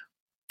understand,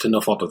 to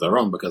no fault of their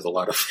own, because a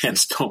lot of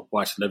fans don't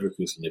watch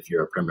Leverkusen if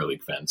you're a Premier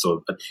League fan.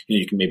 So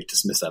you can maybe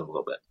dismiss that a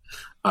little bit.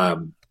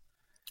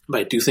 But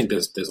I do think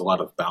there's a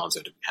lot of balance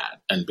there to be had.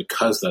 And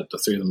because the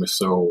three of them are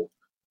so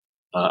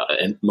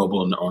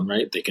mobile in their own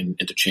right, they can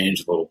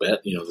interchange a little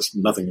bit. There's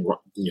nothing wrong.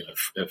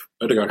 If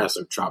Ødegaard has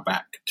to drop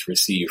back to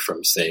receive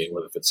from, say,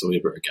 whether it's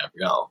Saliba or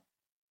Gabriel,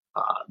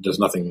 there's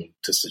nothing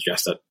to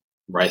suggest that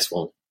Rice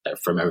won't,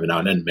 from every now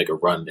and then, make a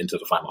run into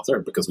the final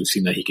third, because we've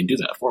seen that he can do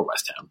that for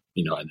West Ham.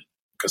 And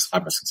because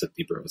Havertz can sit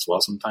deeper as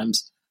well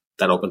sometimes,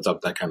 that opens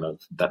up that kind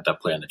of that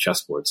play on the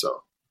chessboard.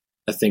 So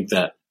I think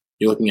that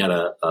you're looking at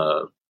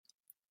a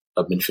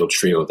midfield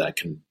trio that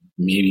can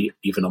maybe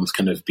even almost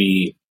kind of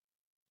be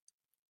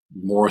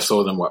more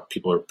so than what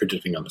people are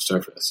predicting on the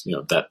surface.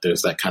 That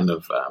there's that kind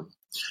of,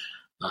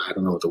 I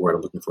don't know what the word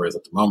I'm looking for is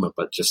at the moment,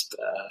 but just,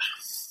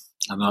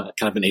 I don't know,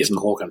 kind of an ace in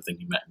the hole kind of thing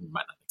you might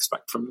not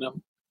expect from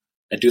them.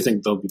 I do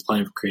think they'll be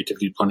playing for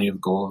creativity, plenty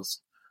of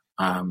goals.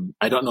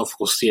 I don't know if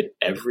we'll see it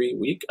every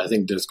week. I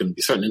think there's going to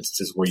be certain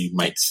instances where you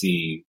might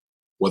see,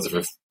 whether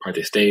if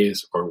Partey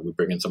stays or we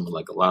bring in someone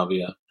like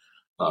Alavia,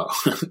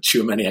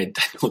 Tchouameni, I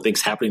don't think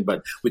is happening,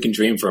 but we can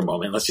dream for a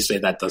moment. Let's just say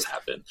that does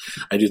happen.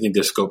 I do think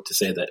there's scope to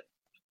say that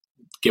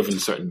given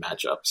certain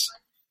matchups,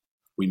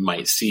 we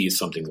might see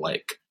something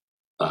like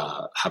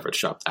Havertz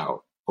dropped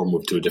out or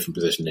moved to a different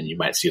position, and you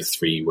might see a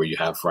 3 where you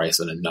have Rice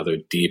and another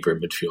deeper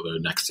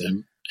midfielder next to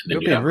him, and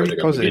then you have really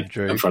positive,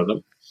 Drew, in front of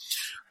them.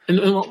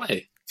 In what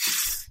way?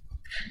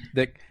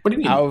 What do you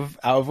mean? Out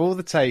of all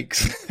the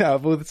takes,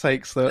 that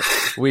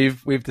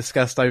we've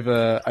discussed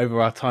over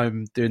our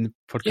time doing the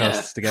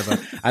podcasts together,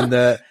 and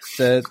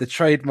the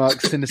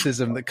trademark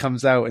cynicism that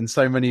comes out in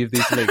so many of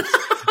these leagues,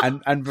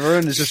 and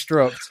Varun has just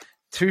dropped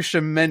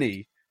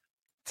Tchouameni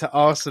to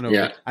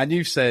Arsenal, and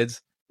you've said,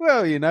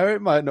 well,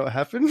 it might not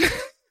happen.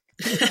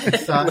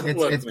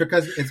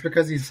 It's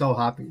because he's so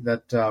happy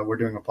that we're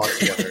doing a pod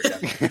together again.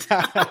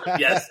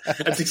 Yes,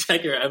 that's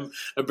exactly right.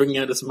 I'm bringing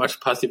out as much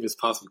positive as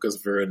possible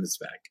because Varun is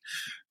back.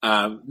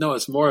 No,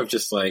 it's more of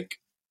just like,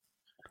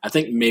 I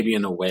think maybe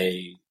in a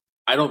way,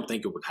 I don't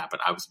think it would happen,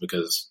 obviously,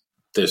 because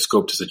there's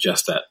scope to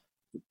suggest that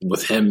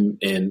with him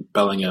in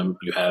Bellingham,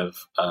 you have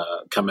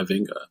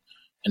Camavinga,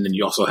 and then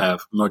you also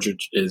have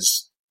Modric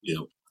is,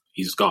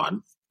 he's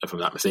gone. If I'm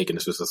not mistaken,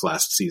 this was his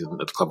last season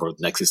at the club, or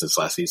next season's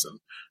last season.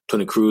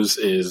 Toni Kroos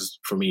is,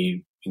 for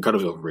me,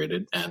 incredibly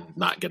overrated and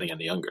not getting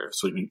any younger.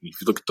 So if you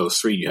look at those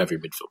 3, you have your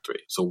midfield 3.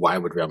 So why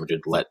would Real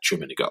Madrid let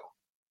Tchouameni go?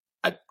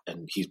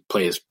 and he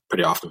plays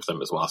pretty often with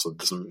them as well, so it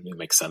doesn't really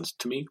make sense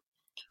to me.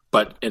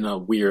 But in a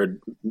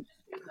weird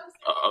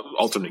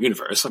alternate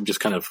universe, I'm just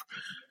kind of,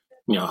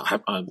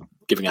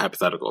 giving a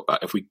hypothetical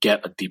about if we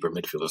get a deeper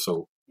midfielder.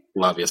 So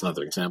Lavia is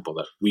another example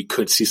that we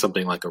could see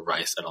something like a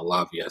Rice and a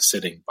Lavia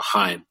sitting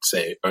behind,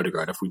 say,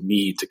 Odegaard, if we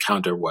need to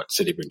counter what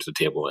City brings to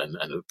the table in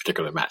a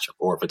particular matchup,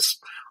 or if it's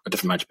a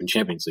different matchup in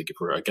Champions League, if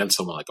we're against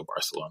someone like a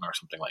Barcelona or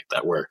something like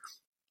that, where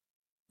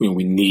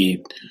we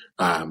need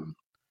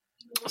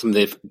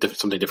something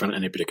different on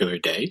any particular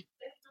day.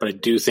 But I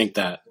do think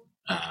that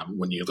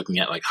when you're looking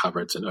at like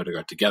Havertz and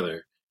Odegaard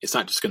together, it's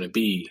not just going to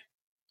be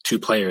two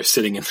players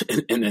sitting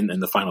in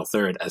the final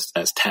third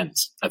as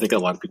tens. I think a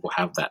lot of people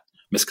have that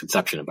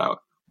misconception about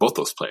both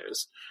those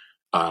players.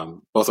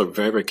 Both are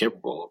very, very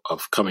capable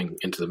of coming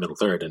into the middle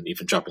third and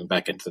even dropping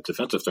back into the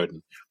defensive third.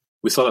 And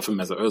we saw that from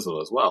Mesut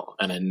Ozil as well.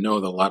 And I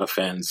know that a lot of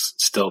fans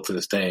still to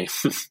this day,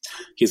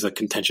 he's a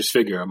contentious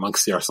figure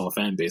amongst the Arsenal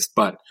fan base,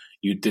 but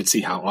you did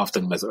see how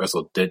often Mesut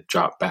Ozil did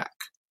drop back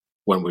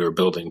when we were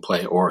building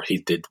play, or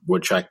he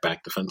would track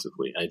back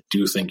defensively. I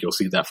do think you'll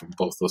see that from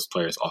both those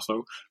players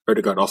also.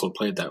 Odegaard also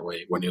played that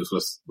way when he was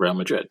with Real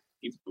Madrid,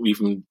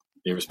 even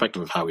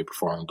irrespective of how he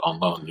performed on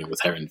loan,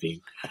 with Heerenveen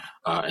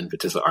and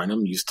Vitesse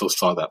Arnhem, you still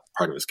saw that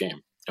part of his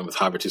game. And with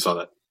Havertz, you saw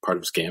that part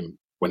of his game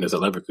when he was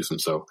at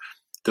Leverkusen. So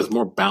there's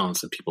more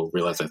balance than people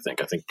realize, I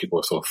think. I think people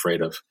are so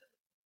afraid of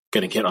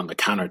getting hit on the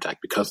counterattack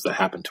because that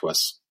happened to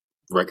us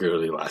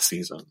regularly last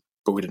season.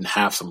 But we didn't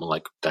have someone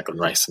like Declan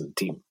Rice in the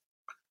team,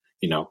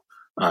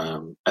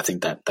 I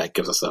think that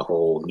gives us a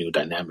whole new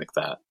dynamic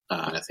that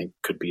I think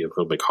could be a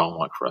real big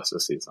hallmark for us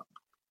this season.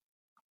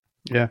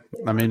 Yeah,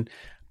 I mean,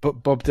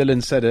 but Bob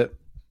Dylan said it.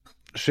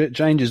 Shit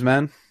changes,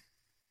 man.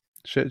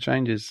 Shit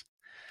changes.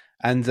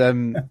 And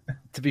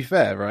to be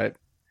fair, right,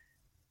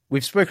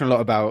 we've spoken a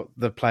lot about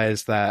the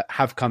players that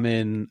have come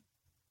in,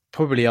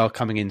 probably are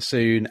coming in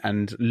soon,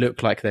 and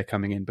look like they're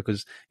coming in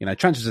because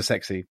transfers are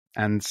sexy,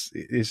 and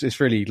it's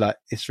really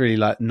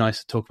nice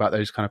to talk about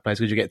those kind of players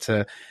because you get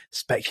to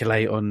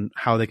speculate on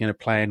how they're going to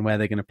play and where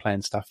they're going to play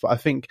and stuff. But I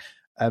think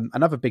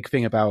another big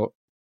thing about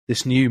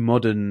this new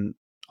modern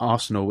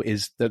Arsenal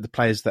is that the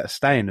players that are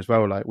staying as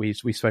well. Like we've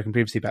spoken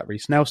previously about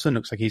Reece Nelson,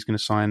 looks like he's going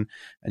to sign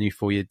a new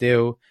 4-year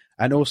deal,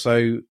 and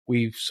also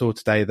we saw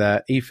today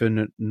that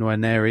Ethan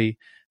Nwaneri,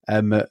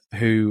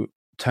 who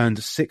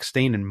turned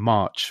 16 in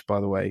March, by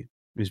the way.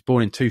 He was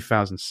born in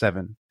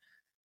 2007.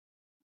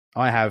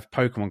 I have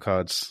Pokemon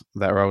cards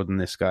that are older than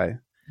this guy.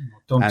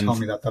 Don't tell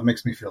me that. That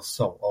makes me feel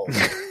so old.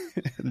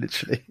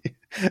 Literally.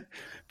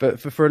 But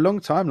for a long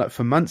time, like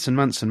for months and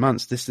months and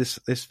months, this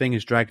thing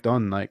has dragged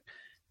on. Like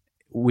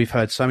we've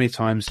heard so many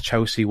times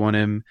Chelsea want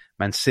him,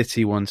 Man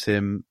City wants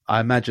him.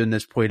 I imagine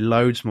there's probably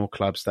loads more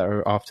clubs that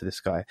are after this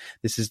guy.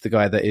 This is the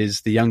guy that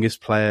is the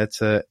youngest player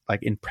to,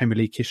 like, in Premier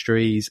League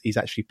history. He's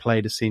actually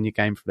played a senior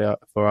game for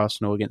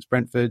Arsenal against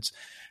Brentford,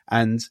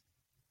 and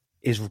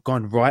is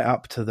gone right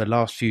up to the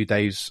last few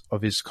days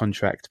of his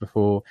contract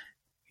before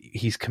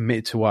he's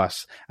committed to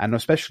us. And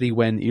especially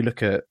when you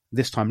look at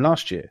this time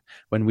last year,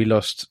 when we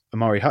lost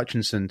Amari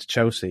Hutchinson to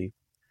Chelsea,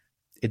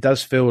 it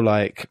does feel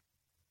like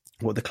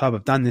what the club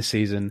have done this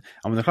season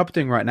and what the club are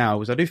doing right now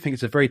is I do think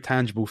it's a very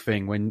tangible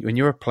thing when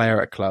you're a player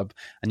at a club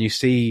and you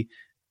see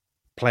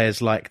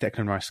players like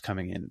Declan Rice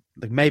coming in.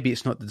 Like maybe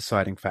it's not the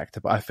deciding factor,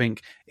 but I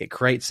think it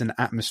creates an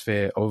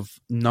atmosphere of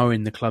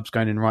knowing the club's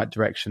going in the right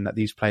direction, that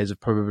these players are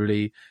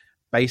probably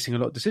basing a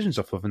lot of decisions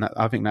off of, and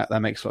I think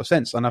that makes a lot of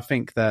sense. And I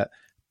think that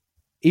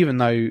even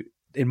though,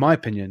 in my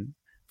opinion,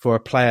 for a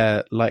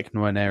player like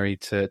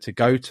Nwaneri to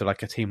go to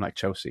like a team like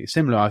Chelsea,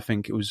 similar, I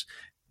think it was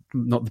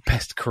not the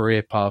best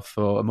career path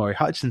for Amari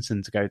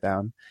Hutchinson to go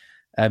down.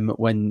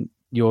 When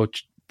you're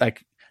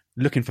like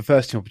looking for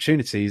first team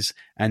opportunities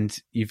and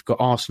you've got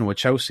Arsenal or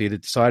Chelsea to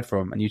decide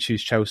from, and you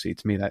choose Chelsea,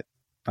 to me that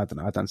I don't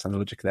know, I don't understand the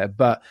logic there,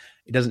 but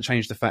it doesn't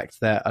change the fact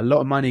that a lot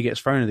of money gets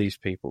thrown at these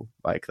people.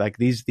 Like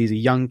these are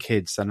young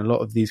kids, and a lot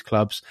of these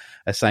clubs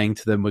are saying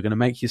to them, "We're going to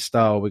make you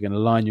star, we're going to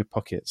line your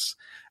pockets."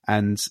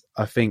 And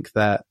I think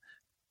that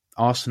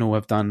Arsenal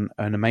have done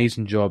an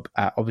amazing job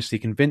at obviously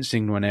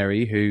convincing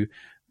Nwaneri, who,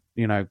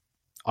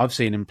 I've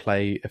seen him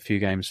play a few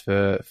games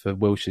for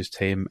Wilshire's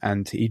team,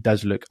 and he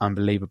does look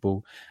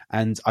unbelievable.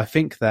 And I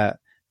think that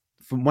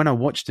from when I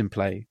watched him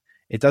play,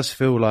 it does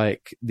feel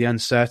like the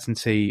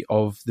uncertainty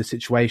of the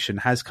situation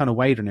has kind of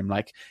weighed on him.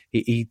 Like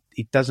he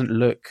doesn't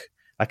look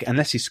like,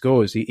 unless he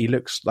scores, he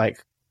looks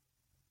like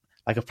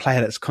a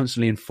player that's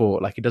constantly in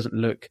thought. Like he doesn't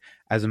look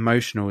as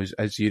emotional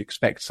as you'd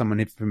expect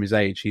someone from his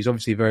age. He's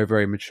obviously very,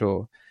 very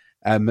mature.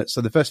 So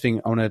the first thing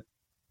I want to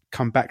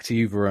come back to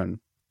you, Varun.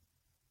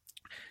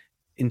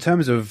 In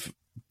terms of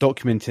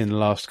documenting the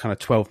last kind of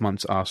 12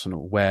 months at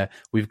Arsenal, where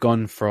we've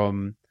gone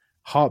from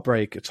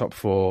heartbreak at top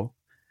four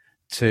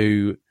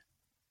to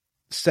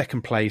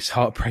second place,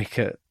 heartbreak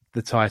at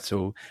the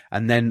title,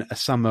 and then a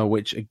summer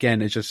which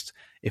again is just,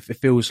 if it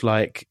feels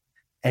like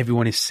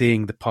everyone is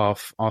seeing the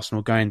path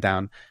Arsenal going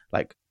down.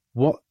 Like,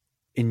 what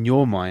in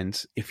your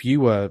mind, if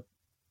you were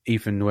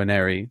Ethan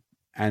Nwaneri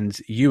and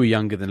you were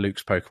younger than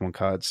Luke's Pokemon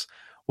cards,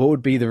 what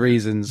would be the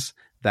reasons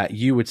that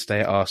you would stay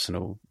at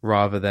Arsenal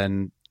rather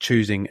than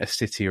choosing a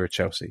City or a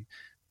Chelsea?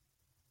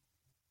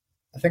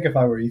 I think if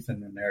I were Ethan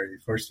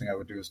Nwaneri, first thing I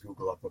would do is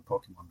Google up what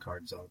Pokemon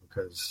cards are,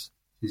 because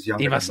he's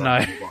younger. He must than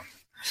know.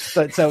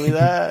 Don't tell me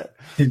that.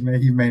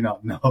 he may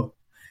not know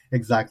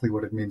exactly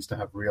what it means to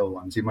have real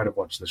ones. He might have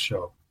watched the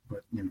show,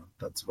 but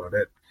that's about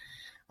it.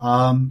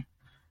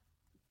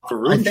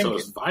 Varun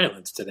shows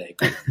violence today.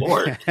 Good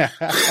Lord.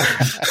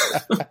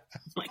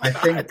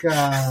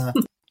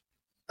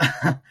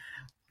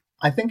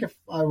 I think if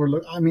I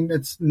were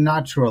it's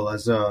natural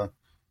as a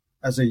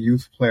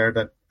youth player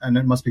that, and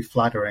it must be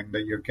flattering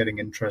that you're getting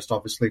interest,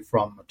 obviously,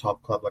 from a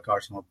top club like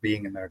Arsenal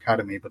being in their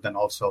academy, but then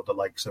also the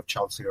likes of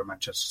Chelsea or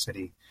Manchester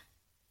City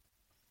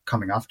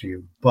coming after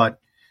you. But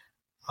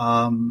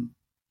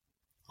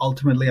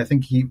ultimately, I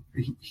think he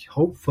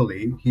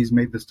hopefully he's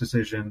made this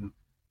decision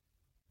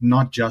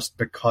not just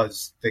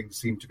because things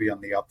seem to be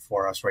on the up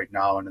for us right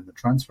now and in the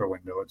transfer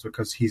window. It's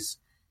because he's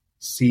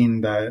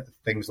seen the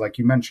things like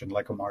you mentioned,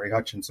 like Omari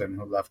Hutchinson,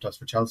 who left us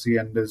for Chelsea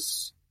and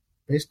is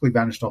basically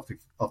vanished off the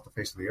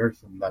face of the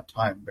earth in that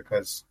time,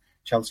 because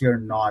Chelsea are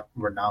not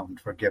renowned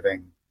for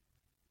giving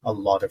a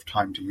lot of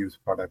time to youth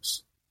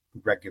products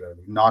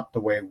regularly, not the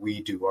way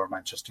we do or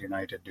Manchester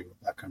United do,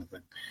 that kind of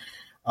thing.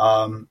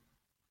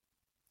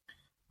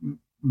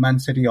 Man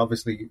City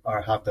obviously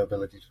have the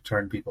ability to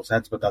turn people's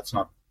heads, but that's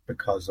not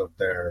because of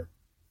their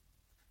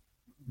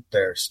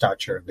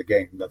stature in the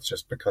game. That's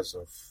just because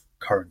of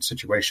current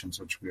situations,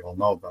 which we all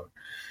know about.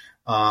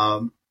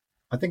 I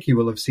think he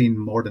will have seen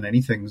more than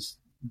anything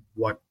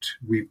what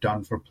we've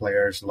done for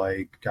players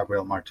like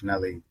Gabriel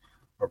Martinelli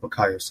or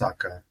Bukayo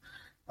Saka,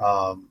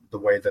 the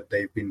way that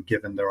they've been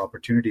given their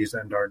opportunities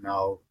and are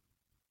now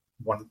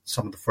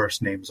some of the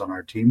first names on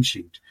our team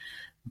sheet.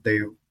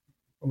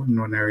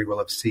 Nwaneri will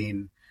have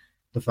seen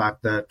the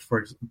fact that,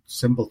 for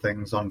simple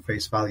things on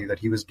face value, that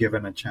he was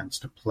given a chance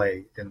to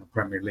play in the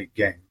Premier League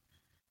game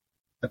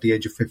at the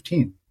age of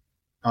 15.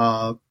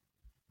 That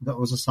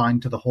was a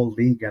sign to the whole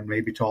league and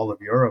maybe to all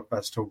of Europe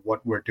as to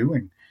what we're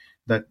doing.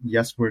 That,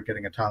 yes, we're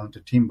getting a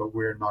talented team, but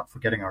we're not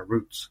forgetting our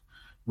roots.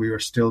 We are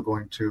still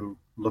going to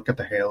look at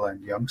the Hale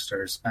and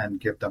youngsters and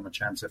give them a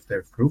chance if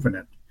they've proven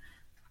it.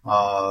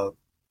 I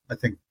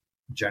think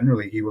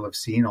generally he will have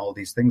seen all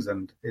these things,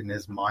 and in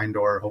his mind,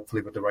 or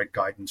hopefully with the right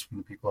guidance from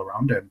the people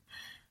around him,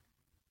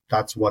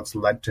 that's what's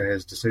led to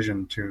his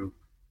decision to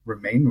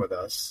remain with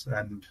us.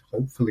 And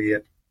hopefully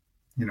it,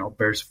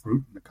 bears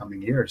fruit in the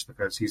coming years,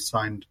 because he's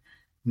signed,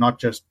 not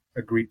just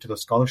agreed to the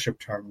scholarship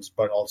terms,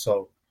 but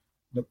also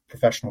the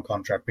professional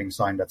contract being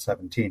signed at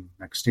 17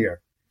 next year,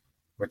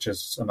 which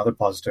is another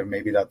positive.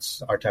 Maybe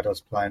that's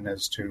Arteta's plan,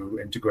 is to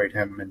integrate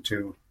him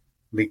into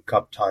League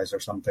Cup ties or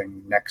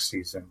something next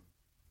season,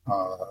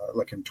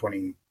 like in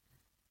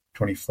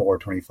 2024,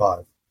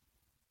 25.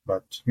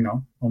 But,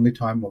 only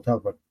time will tell.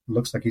 But it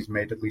looks like he's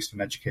made at least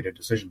an educated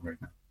decision right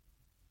now.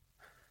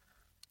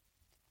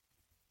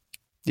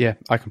 Yeah,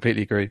 I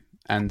completely agree.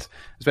 And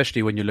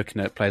especially when you're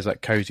looking at players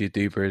like Cozy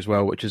Aduba as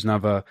well, which is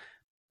another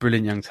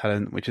brilliant young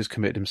talent which has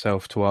committed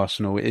himself to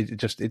Arsenal. It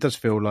does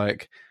feel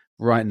like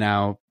right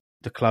now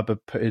the club are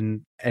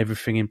putting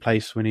everything in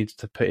place we need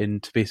to put in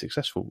to be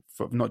successful,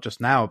 for not just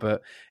now,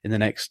 but in the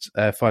next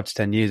 5 to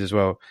 10 years as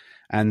well.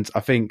 And I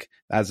think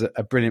that's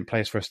a brilliant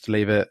place for us to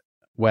leave it,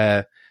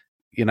 where,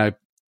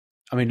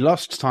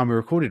 last time we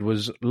recorded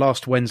was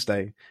last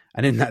Wednesday,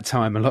 and in that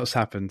time, a lot's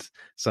happened.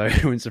 So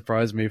it wouldn't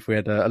surprise me if we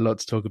had a lot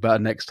to talk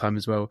about next time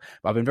as well.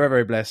 But I've been very,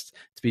 very blessed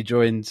to be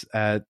joined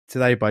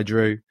today by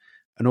Drew,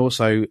 and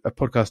also a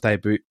podcast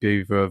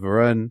debut for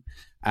Varun.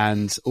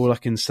 And all I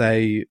can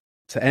say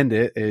to end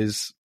it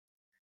is,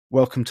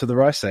 welcome to the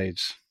Rice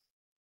Age.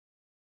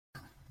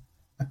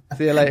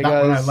 See you later,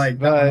 guys. One I liked.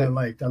 That one I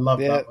liked. I love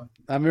that one.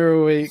 I'm here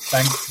all week.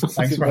 Thanks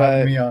for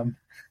having me on.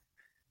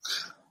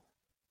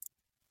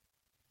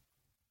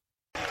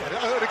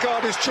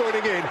 Odegaard is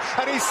joining in,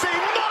 and he's seen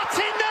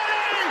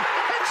Martinelli!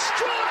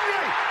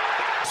 Extraordinary!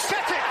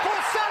 Set it for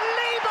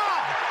Saliba!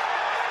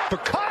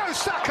 Bukayo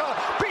Saka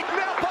beaten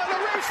out by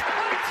Lloris,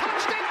 and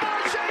touched in by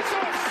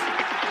Jesus!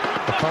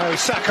 Bukayo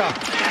Saka!